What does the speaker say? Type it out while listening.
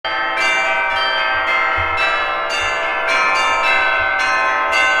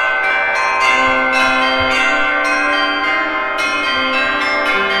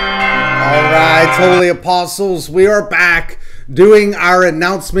Holy Apostles? We are back doing our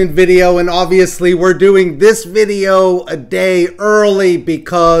announcement video, and obviously we're doing this video a day early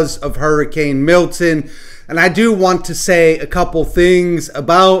because of Hurricane Milton. And I do want to say a couple things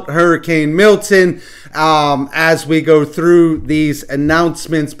about Hurricane Milton as we go through these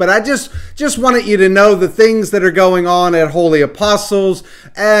announcements. But I just wanted you to know the things that are going on at Holy Apostles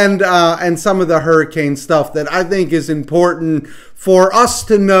and some of the hurricane stuff that I think is important for us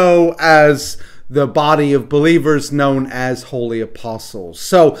to know as the body of believers known as Holy Apostles.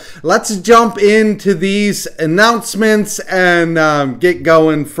 So let's jump into these announcements and get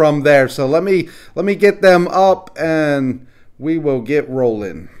going from there. So let me get them up and we will get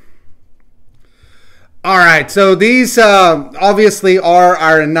rolling. All right, so these obviously are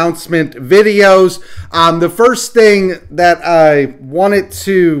our announcement videos. The first thing that I wanted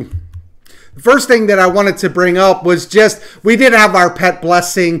to bring up was just, we did have our pet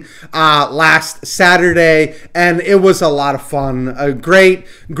blessing last Saturday, and it was a lot of fun. A great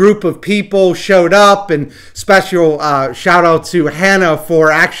group of people showed up, and special shout out to Hannah for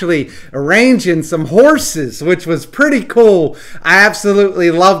actually arranging some horses, which was pretty cool. I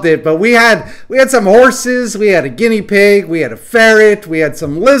absolutely loved it. But we had some horses, we had a guinea pig, we had a ferret, we had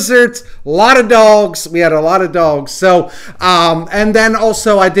some lizards, a lot of dogs. We had a lot of dogs. So and then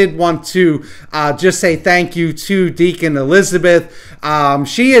also I did want to just say thank you to Deacon Elizabeth.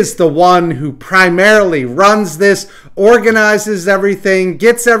 She is the one who primarily runs this, organizes everything,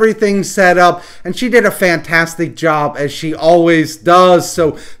 gets everything set up, and she did a fantastic job as she always does.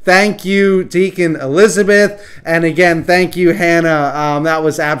 So thank you, Deacon Elizabeth, and again, thank you, Hannah. That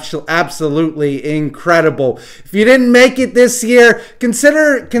was absolutely incredible. If you didn't make it this year,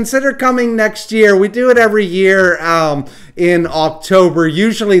 consider coming next year. We do it every year in October,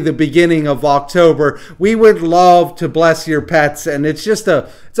 usually the beginning of October. We would love to bless your pets, and it's just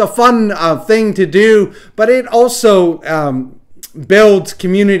it's a fun thing to do, but it also builds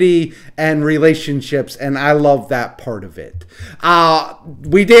community and relationships, and I love that part of it.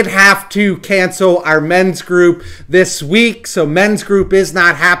 We did have to cancel our men's group this week, so men's group is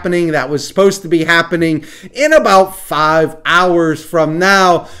not happening. That was supposed to be happening in about 5 hours from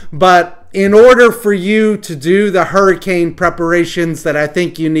now, but in order for you to do the hurricane preparations that I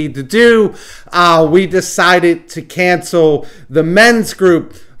think you need to do, we decided to cancel the men's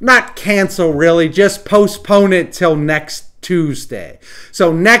group. Not cancel really, just postpone it till next Tuesday.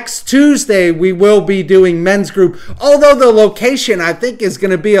 So next Tuesday we will be doing men's group, although the location I think is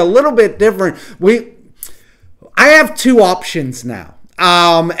going to be a little bit different. I have two options now.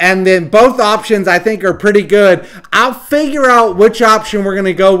 And then both options I think are pretty good. I'll figure out which option we're going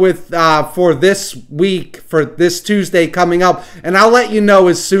to go with for this week, for this Tuesday coming up, and I'll let you know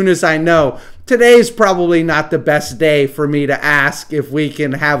as soon as I know. Today's probably not the best day for me to ask if we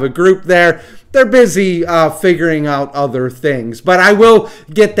can have a group there. They're busy figuring out other things, but I will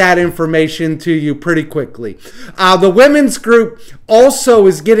get that information to you pretty quickly. The women's group also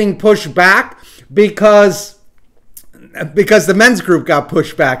is getting pushed back because the men's group got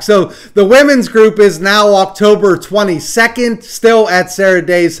pushed back. So the women's group is now October 22nd, still at Sarah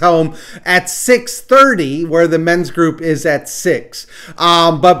Day's home at 6:30, where the men's group is at 6.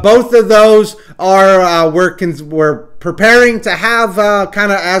 But both of those are we're preparing to have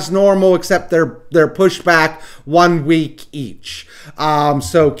kind of as normal, except they're pushed back 1 week each.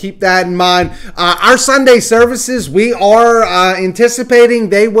 So keep that in mind. Our Sunday services, we are anticipating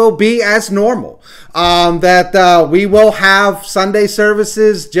they will be as normal. That we will have Sunday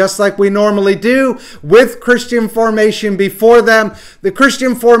services just like we normally do with Christian formation before them. The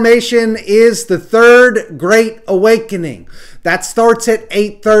Christian formation is the Third Great Awakening. That starts at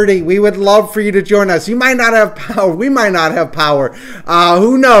 8:30. We would love for you to join us. You might not have power. We might not have power.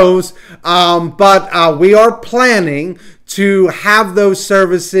 Who knows? But we are planning to have those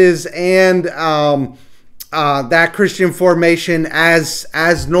services and that Christian formation as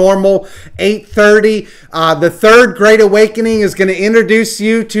normal. 8:30. The Third Great Awakening is going to introduce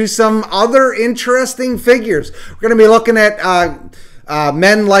you to some other interesting figures. We're going to be looking at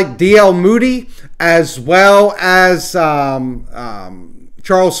men like D.L. Moody, as well as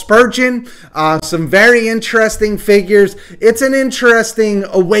Charles Spurgeon, some very interesting figures. It's an interesting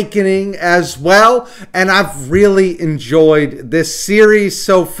awakening as well, and I've really enjoyed this series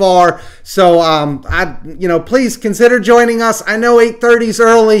so far. So, please consider joining us. I know 8:30 is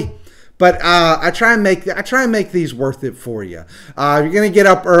early, but I try and make these worth it for you. You're gonna get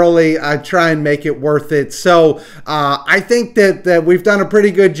up early. I try and make it worth it. So I think that we've done a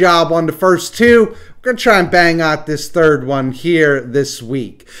pretty good job on the first two. We're going to try and bang out this third one here this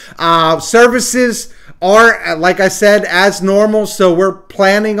week. Services are, like I said, as normal. So we're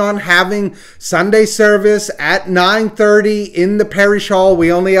planning on having Sunday service at 9:30 in the parish hall.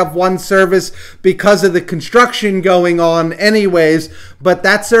 We only have one service because of the construction going on anyways, but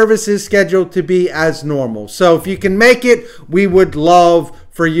that service is scheduled to be as normal. So if you can make it, we would love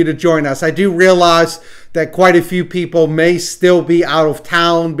for you to join us. I do realize that quite a few people may still be out of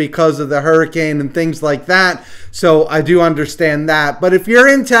town because of the hurricane and things like that. So I do understand that. But if you're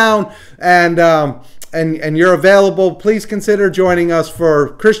in town and you're available, please consider joining us for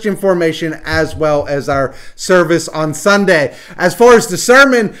Christian formation as well as our service on Sunday. As far as the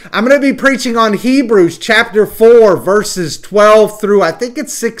sermon, I'm going to be preaching on Hebrews chapter 4, verses 12 through, I think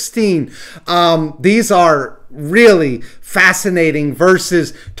it's 16. These are really fascinating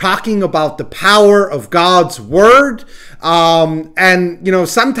verses talking about the power of God's word. And, you know,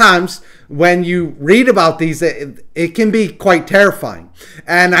 sometimes when you read about these, it can be quite terrifying.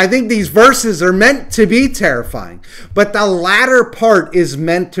 And I think these verses are meant to be terrifying, but the latter part is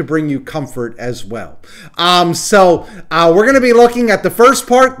meant to bring you comfort as well. So we're going to be looking at the first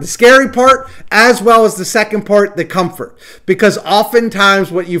part, the scary part, as well as the second part, the comfort. Because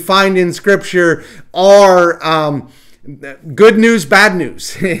oftentimes what you find in Scripture are good news, bad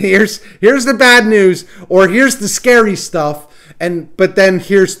news. Here's the bad news, or here's the scary stuff. But then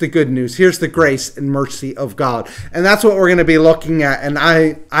here's the good news. Here's the grace and mercy of God. And that's what we're going to be looking at. And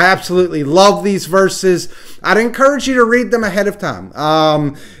I absolutely love these verses. I'd encourage you to read them ahead of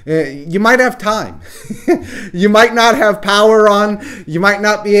time. You might have time. You might not have power on. You might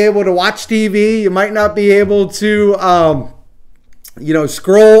not be able to watch TV. You might not be able to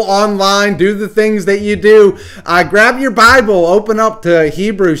scroll online, do the things that you do. Grab your Bible, open up to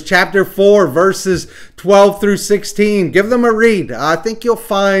Hebrews chapter 4, verses 12 through 16. Give them a read. I think you'll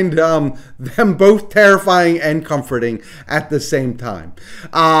find them both terrifying and comforting at the same time.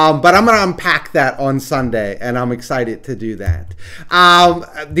 But I'm going to unpack that on Sunday, and I'm excited to do that.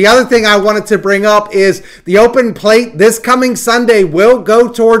 The other thing I wanted to bring up is the open plate this coming Sunday will go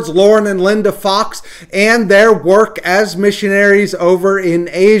towards Lauren and Linda Fox and their work as missionaries over in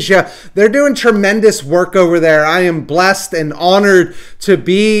Asia. They're doing tremendous work over there. I am blessed and honored to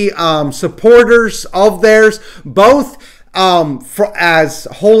be supporters of theirs, both as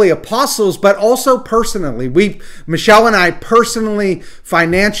holy apostles, but also personally. Michelle and I personally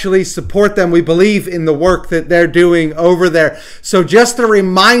financially support them. We believe in the work that they're doing over there. So just a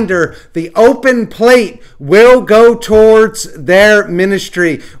reminder, the open plate will go towards their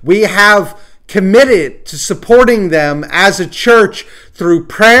ministry. We have committed to supporting them as a church through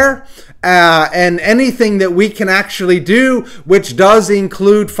prayer and anything that we can actually do, which does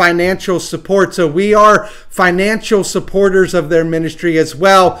include financial support. So we are financial supporters of their ministry as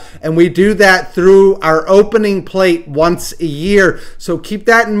well, and we do that through our opening plate once a year. So keep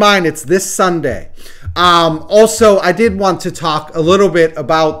that in mind. It's this Sunday. Also, I did want to talk a little bit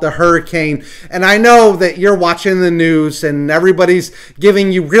about the hurricane, and I know that you're watching the news and everybody's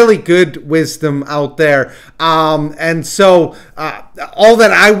giving you really good wisdom out there. And so all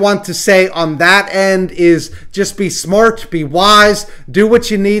that I want to say on that end is just be smart, be wise, do what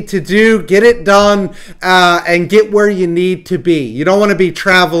you need to do, get it done, and get where you need to be. You don't want to be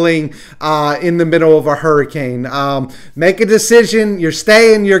traveling in the middle of a hurricane. Make a decision. You're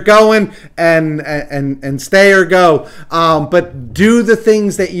staying, you're going, and stay or go. But do the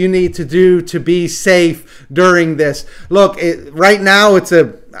things that you need to do to be safe during this. Look, right now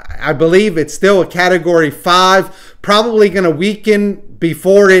I believe it's still a Category 5, probably going to weaken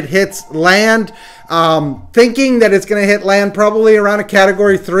before it hits land. Thinking that it's going to hit land probably around a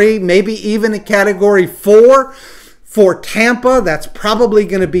Category 3, maybe even a Category 4. For Tampa, that's probably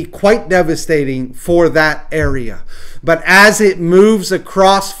going to be quite devastating for that area. But as it moves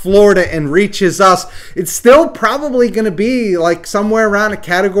across Florida and reaches us, it's still probably going to be like somewhere around a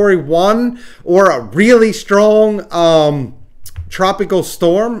Category 1 or a really strong tropical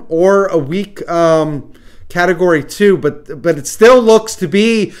storm, or a weak Category 2, but it still looks to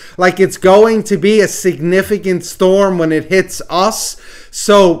be like it's going to be a significant storm when it hits us.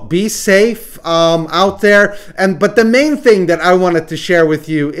 So be safe out there. But the main thing that I wanted to share with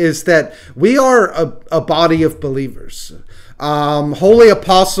you is that we are a body of believers. Holy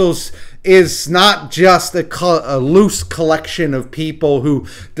Apostles is not just a loose collection of people who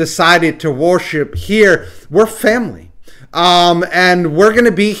decided to worship here. We're family. And we're going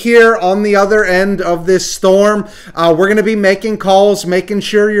to be here on the other end of this storm. We're going to be making calls, making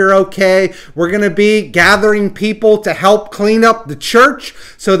sure you're okay. We're going to be gathering people to help clean up the church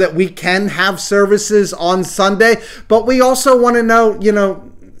so that we can have services on Sunday. But we also want to know,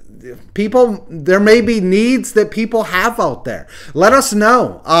 people, there may be needs that people have out there. Let us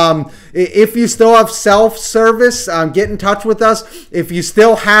know. If you still have self-service, get in touch with us. If you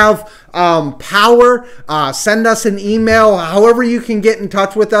still have power, send us an email. However you can get in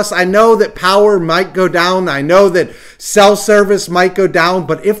touch with us. I know that power might go down. I know that cell service might go down.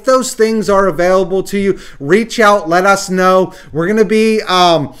 But if those things are available to you, reach out. Let us know. We're going to be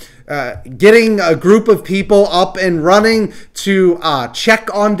getting a group of people up and running to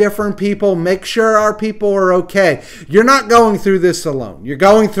check on different people, make sure our people are okay. You're not going through this alone. You're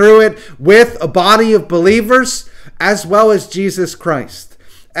going through it with a body of believers as well as Jesus Christ.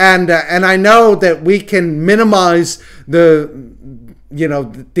 And I know that we can minimize the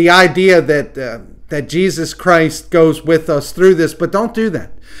idea that Jesus Christ goes with us through this, but don't do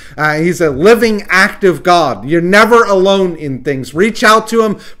that. He's a living, active God. You're never alone in things. Reach out to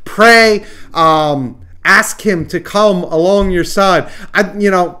him, pray, ask him to come along your side. At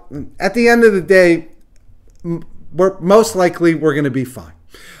the end of the day, most likely we're going to be fine.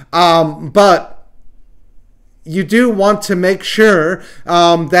 But you do want to make sure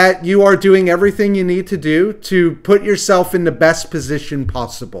that you are doing everything you need to do to put yourself in the best position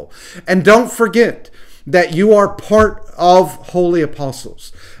possible. And don't forget that you are part of holy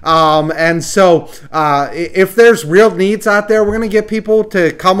apostles. And so if there's real needs out there, we're going to get people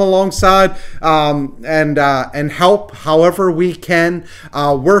to come alongside and help however we can.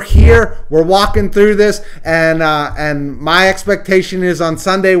 We're here. We're walking through this. And my expectation is on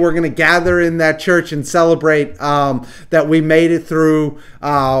Sunday, we're going to gather in that church and celebrate that we made it through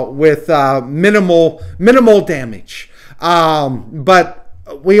with minimal damage. But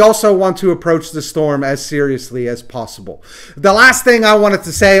we also want to approach the storm as seriously as possible. The last thing I wanted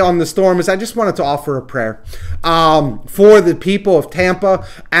to say on the storm is I just wanted to offer a prayer for the people of Tampa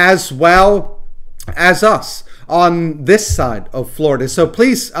as well as us on this side of Florida. So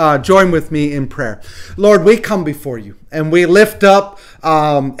please join with me in prayer. Lord, we come before you and we lift up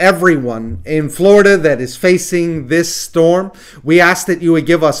everyone in Florida that is facing this storm. We ask that you would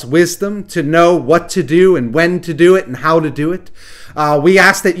give us wisdom to know what to do and when to do it and how to do it. We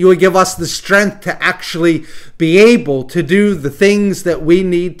ask that you would give us the strength to actually be able to do the things that we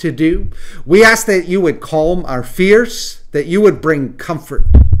need to do. We ask that you would calm our fears, that you would bring comfort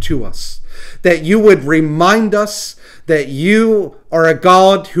to us, that you would remind us that you are a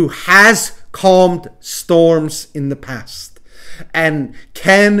God who has calmed storms in the past and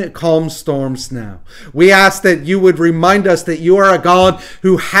can calm storms now. We ask that you would remind us that you are a God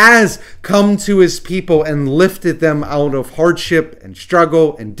who has come to his people and lifted them out of hardship and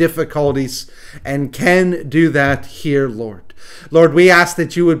struggle and difficulties and can do that here, Lord. Lord, we ask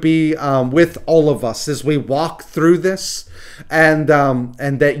that you would be with all of us as we walk through this, and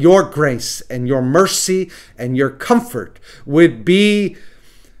that your grace and your mercy and your comfort would be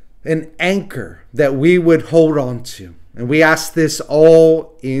an anchor that we would hold on to. And we ask this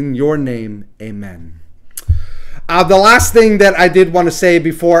all in your name. Amen. The last thing that I did want to say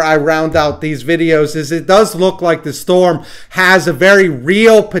before I round out these videos is it does look like the storm has a very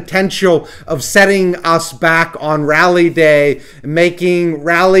real potential of setting us back on Rally Day, making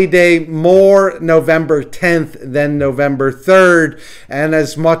Rally Day more November 10th than November 3rd. And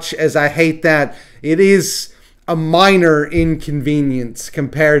as much as I hate that, it is a minor inconvenience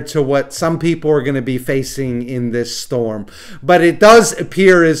compared to what some people are going to be facing in this storm. But it does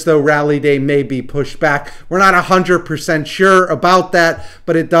appear as though Rally Day may be pushed back. We're not 100% sure about that,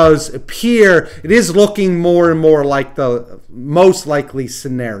 but it does appear, it is looking more and more like the most likely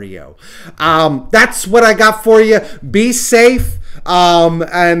scenario. That's what I got for you. Be safe.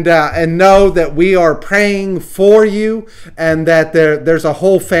 And know that we are praying for you, and that there's a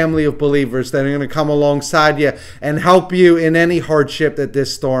whole family of believers that are going to come alongside you and help you in any hardship that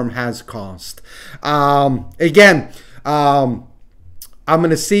this storm has caused. Again, I'm going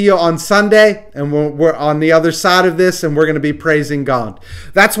to see you on Sunday, and we're on the other side of this, and we're going to be praising God.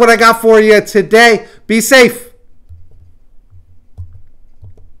 That's what I got for you today. Be safe.